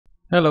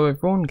Hello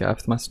everyone,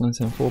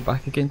 GarethMaster974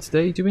 back again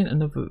today doing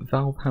another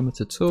Valve Hammer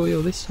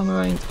tutorial. This time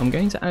around I'm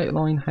going to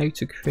outline how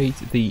to create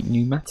the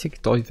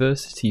Pneumatic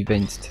Diversity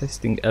Vent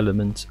testing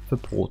element for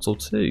Portal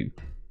 2.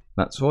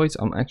 That's right,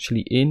 I'm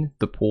actually in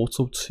the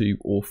Portal 2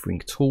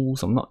 authoring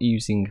tools. I'm not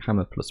using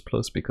Hammer++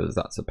 because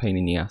that's a pain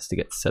in the ass to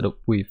get set up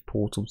with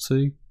Portal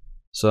 2.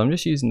 So I'm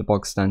just using the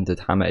bog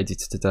standard Hammer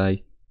editor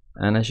today.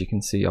 And as you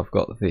can see, I've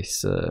got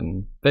this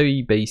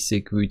very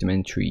basic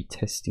rudimentary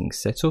testing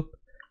setup.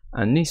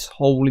 And this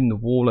hole in the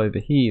wall over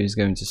here is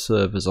going to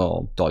serve as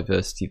our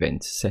diversity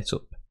vent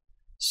setup.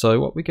 So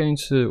what we're going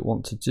to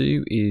want to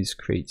do is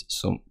create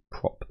some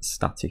prop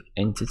static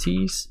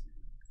entities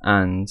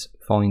and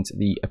find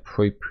the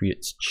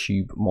appropriate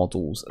tube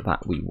models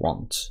that we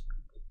want.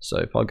 So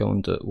if I go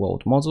under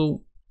world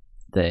model,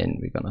 then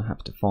we're going to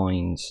have to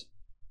find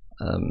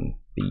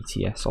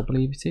BTS, I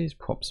believe it is,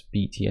 props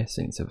BTS,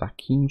 and it's a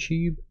vacuum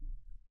tube.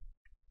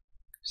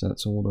 So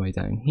that's all the way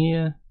down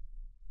here.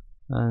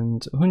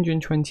 And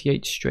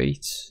 128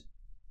 straight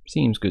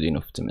seems good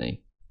enough to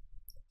me.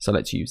 So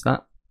let's use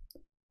that.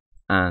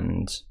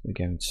 And we're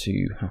going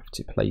to have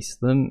to place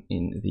them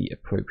in the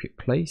appropriate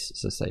place.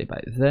 So say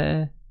about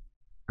there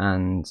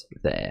and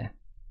there.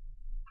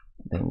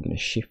 Then I'm going to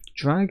shift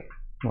drag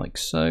like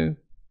so,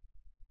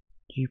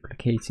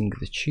 duplicating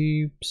the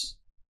tubes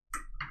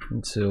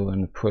until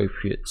an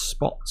appropriate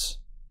spot.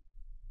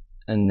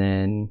 And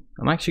then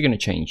I'm actually going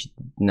to change,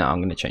 no, I'm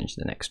going to change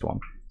the next one.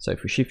 So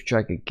if we shift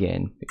drag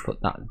again, we put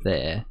that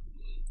there,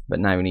 but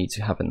now we need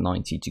to have a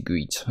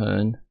 90-degree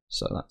turn.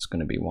 So that's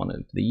going to be one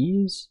of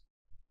these,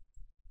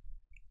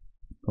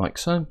 like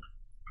so.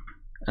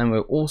 And we're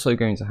also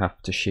going to have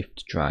to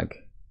shift drag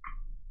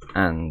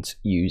and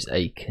use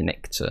a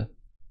connector.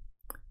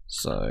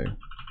 So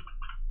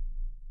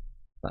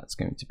that's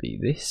going to be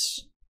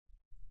this.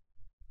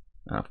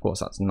 And of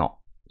course that's not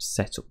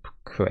set up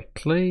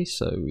correctly,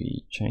 so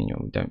we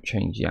don't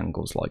change the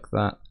angles like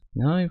that.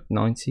 No,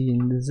 90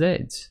 in the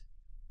Z,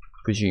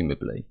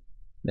 presumably.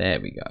 There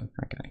we go.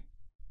 Okay.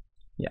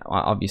 Yeah,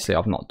 obviously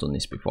I've not done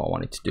this before. I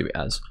wanted to do it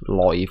as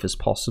live as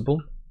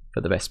possible for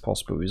the best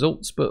possible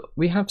results, but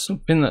we have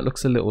something that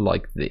looks a little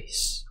like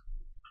this.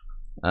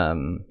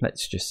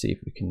 Let's just see if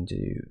we can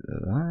do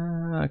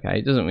that. Okay,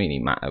 it doesn't really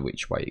matter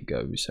which way it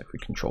goes. So if we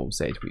Control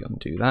Z, we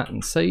undo that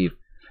and save.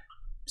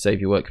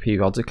 Save your work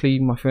periodically,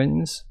 my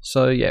friends.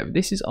 So yeah,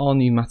 this is our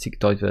pneumatic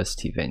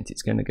diversity vent.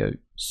 It's going to go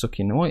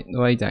sucking right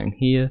the way down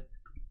here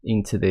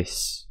into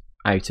this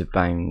out of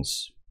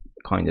bounds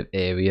kind of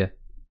area.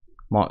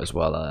 Might as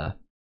well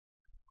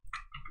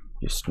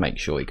just make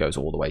sure it goes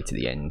all the way to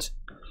the end.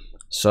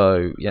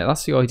 So yeah,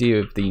 that's the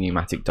idea of the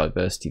pneumatic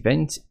diversity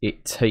vent.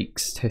 It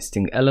takes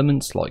testing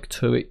elements like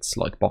turrets,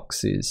 like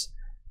boxes,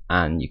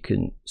 and you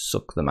can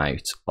suck them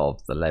out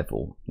of the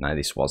level. Now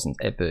this wasn't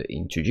ever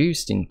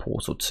introduced in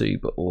Portal 2,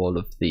 but all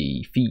of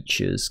the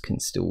features can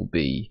still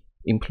be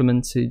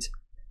implemented,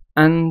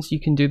 and you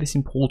can do this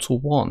in Portal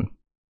 1.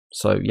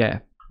 So yeah,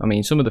 I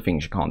mean some of the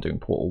things you can't do in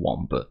Portal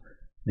 1, but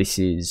this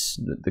is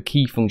the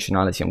key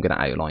functionality I'm going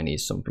to outline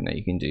is something that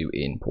you can do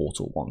in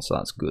Portal 1, so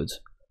that's good.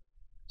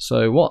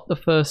 So what the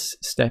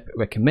first step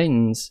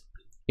recommends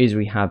is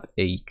we have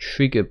a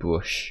trigger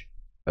brush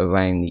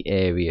around the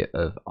area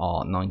of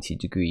our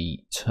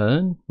 90-degree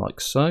turn, like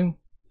so,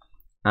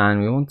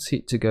 and we want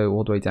it to go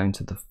all the way down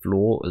to the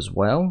floor as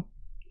well.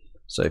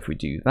 So if we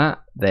do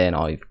that, then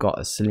I've got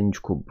a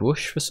cylindrical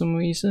brush for some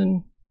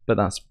reason, but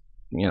that's,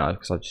 you know,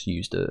 because I just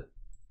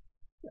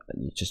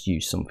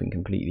used something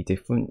completely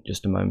different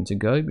just a moment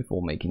ago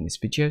before making this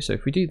video. So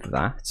if we do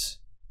that,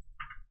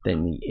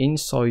 then the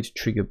inside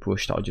trigger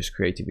brush that I just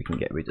created we can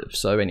get rid of.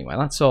 So anyway,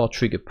 that's our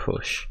trigger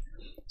push.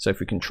 So if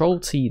we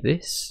Control T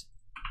this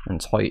and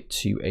tie it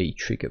to a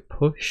trigger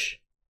push,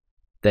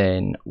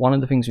 then one of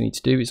the things we need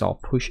to do is our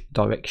push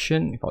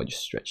direction. If I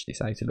just stretch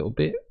this out a little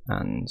bit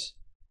and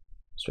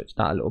stretch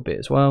that a little bit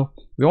as well,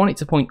 we want it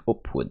to point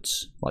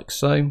upwards like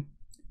so.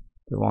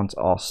 We want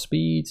our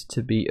speed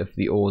to be of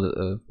the order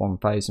of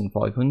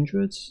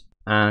 1500,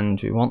 and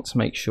we want to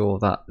make sure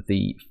that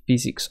the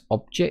physics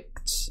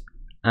objects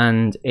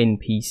and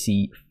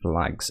NPC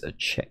flags are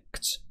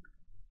checked.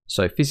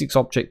 So physics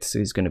objects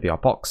is going to be our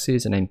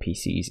boxes, and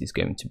NPCs is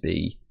going to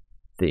be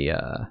the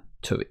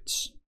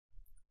turrets.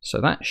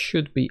 So that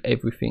should be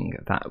everything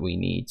that we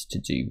need to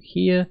do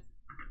here.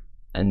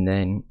 And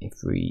then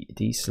if we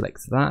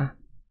deselect that,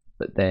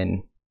 but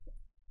then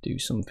do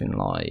something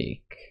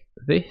like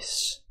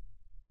this,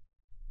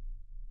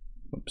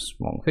 oops,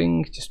 wrong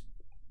thing, just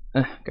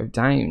go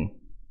down,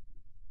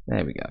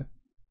 there we go,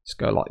 just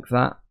go like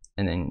that,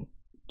 and then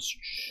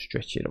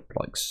stretch it up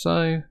like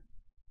so.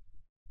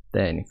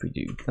 Then if we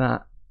do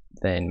that,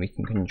 then we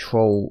can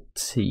Control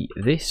T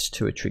this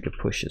to a trigger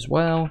push as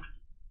well,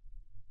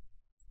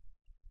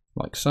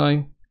 like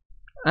so.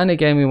 And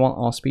again, we want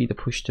our speed of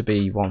push to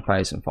be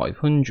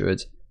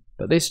 1500,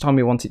 but this time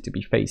we want it to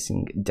be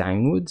facing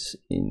downwards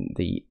in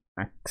the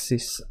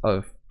axis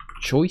of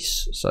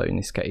choice. So in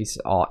this case,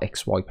 our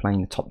XY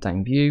plane, the top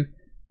down view,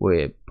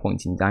 we're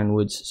pointing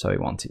downwards, so we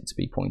want it to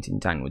be pointing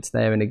downwards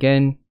there. And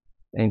again,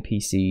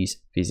 NPCs,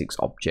 physics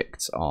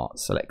objects are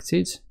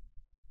selected.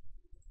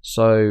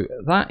 So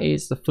that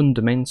is the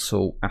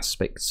fundamental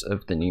aspects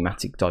of the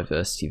pneumatic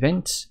diversity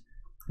event.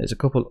 There's a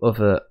couple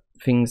other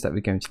things that we're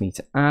going to need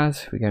to add.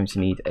 We're going to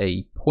need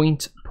a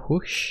point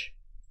push,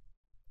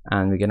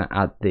 and we're going to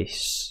add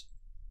this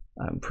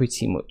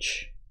pretty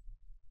much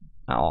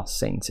at our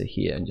center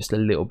here and just a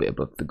little bit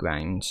above the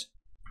ground.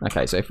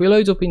 Okay, so if we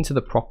load up into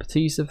the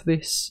properties of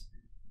this,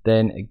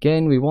 then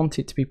again we want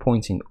it to be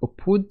pointing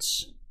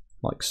upwards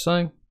like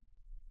so,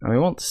 and we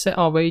want to set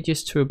our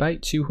radius to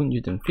about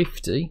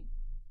 250,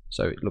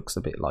 so it looks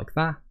a bit like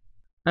that,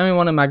 and we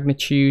want a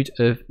magnitude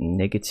of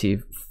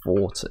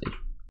 -40.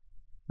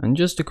 And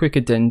just a quick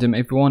addendum,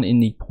 everyone, in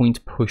the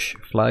point push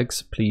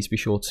flags, please be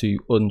sure to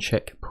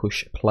uncheck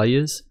push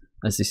players,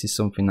 as this is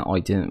something that I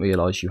didn't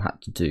realize you had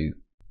to do.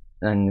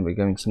 And we're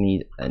going to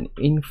need an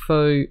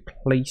info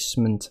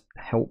placement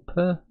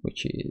helper,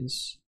 which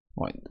is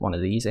one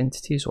of these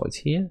entities right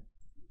here.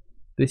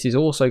 This is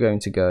also going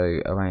to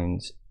go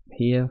around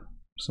here,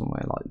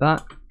 somewhere like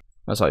that.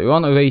 Oh, sorry, we're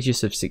on a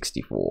radius of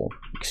 64.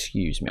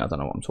 Excuse me, I don't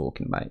know what I'm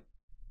talking about.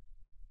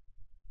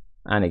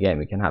 And again,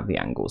 we can have the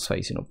angles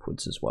facing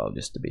upwards as well,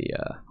 just to be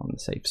on the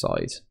safe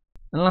side.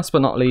 And last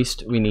but not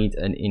least, we need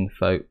an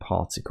info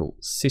particle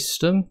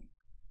system.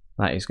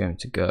 That is going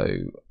to go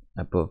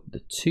above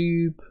the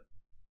tube,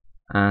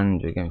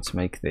 and we're going to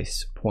make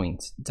this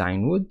point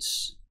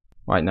downwards.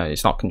 Right, no,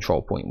 it's not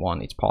control point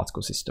 1, it's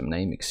particle system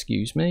name,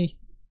 excuse me.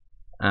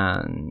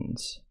 And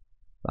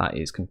that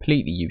is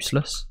completely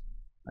useless.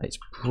 It's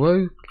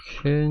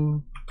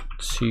broken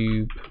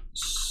tube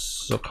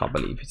suck, I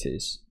believe it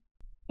is.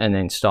 And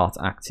then start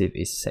active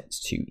is set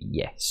to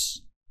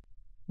yes.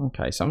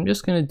 Okay, so I'm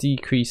just going to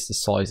decrease the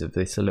size of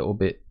this a little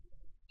bit.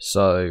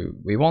 So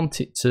we want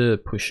it to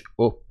push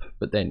up,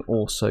 but then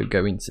also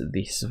go into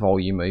this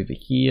volume over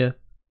here.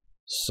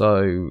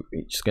 So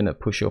it's going to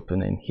push up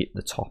and then hit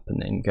the top and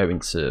then go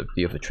into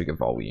the other trigger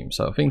volume.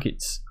 So I think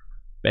it's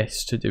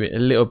best to do it a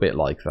little bit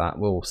like that.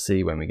 We'll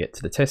see when we get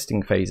to the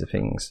testing phase of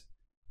things.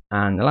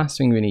 And the last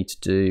thing we need to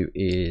do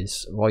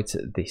is right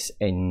at this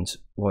end,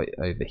 right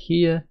over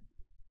here,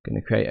 going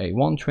to create a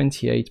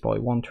 128 by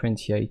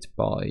 128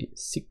 by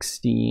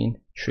 16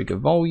 trigger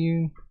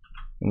volume,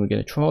 and we're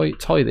going to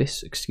tie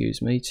this,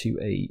 excuse me, to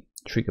a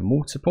trigger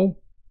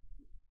multiple,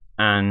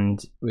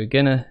 and we're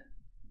going to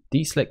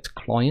deselect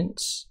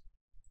clients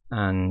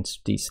and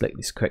deselect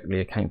this correctly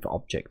account for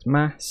object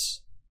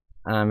mass,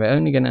 and we're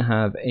only going to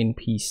have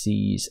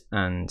NPCs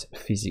and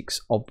physics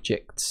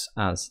objects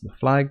as the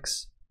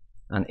flags,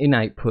 and in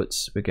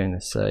outputs we're going to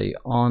say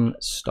on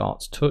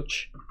start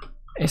touch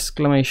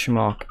exclamation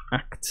mark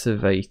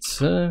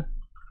activator,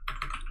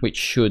 which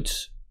should,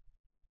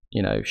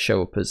 you know,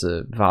 show up as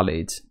a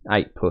valid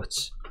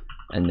output,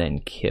 and then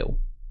kill.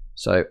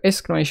 So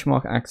exclamation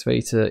mark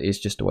activator is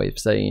just a way of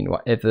saying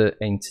whatever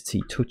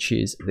entity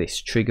touches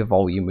this trigger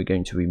volume, we're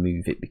going to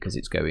remove it because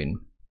it's going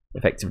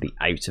effectively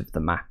out of the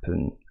map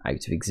and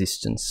out of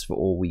existence for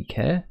all we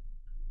care.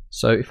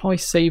 So if I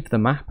save the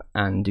map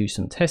and do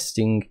some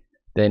testing,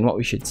 then what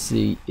we should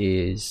see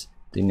is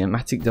the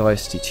pneumatic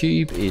diversity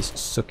tube is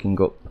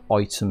sucking up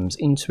items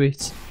into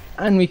it,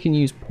 and we can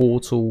use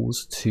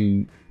portals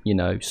to, you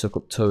know, suck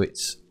up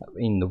turrets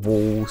in the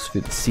walls,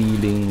 through the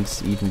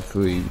ceilings, even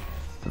through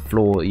the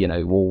floor, you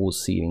know,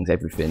 walls, ceilings,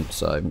 everything.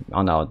 So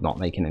I know I'm not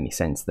making any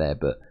sense there,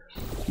 but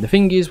the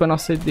thing is, when I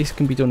said this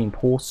can be done in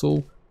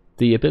portal,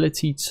 the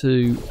ability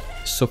to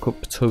suck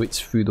up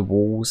turrets through the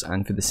walls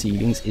and through the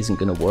ceilings isn't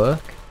going to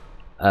work,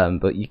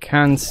 but you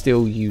can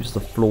still use the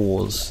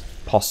floors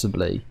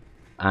possibly,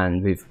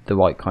 and with the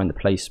right kind of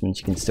placement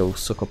you can still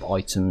suck up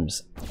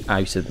items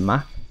out of the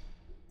map.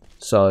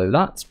 So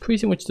that's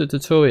pretty much the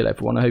tutorial,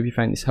 everyone. I hope you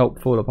found this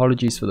helpful.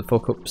 Apologies for the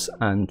fuck ups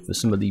and for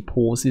some of the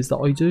pauses that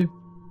I do.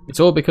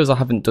 It's all because I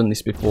haven't done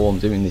this before. I'm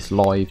doing this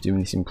live, doing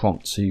this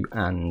impromptu,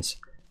 and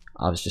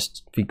I was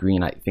just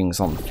figuring out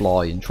things on the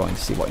fly and trying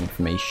to see what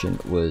information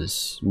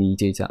was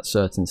needed at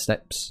certain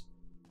steps.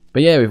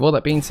 But yeah, with all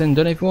that being said and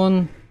done,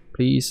 everyone,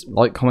 please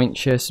like, comment,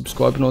 share,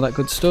 subscribe and all that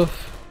good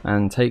stuff.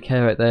 And take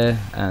care out there,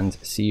 and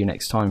see you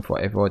next time for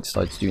whatever I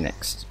decide to do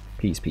next.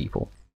 Peace, people.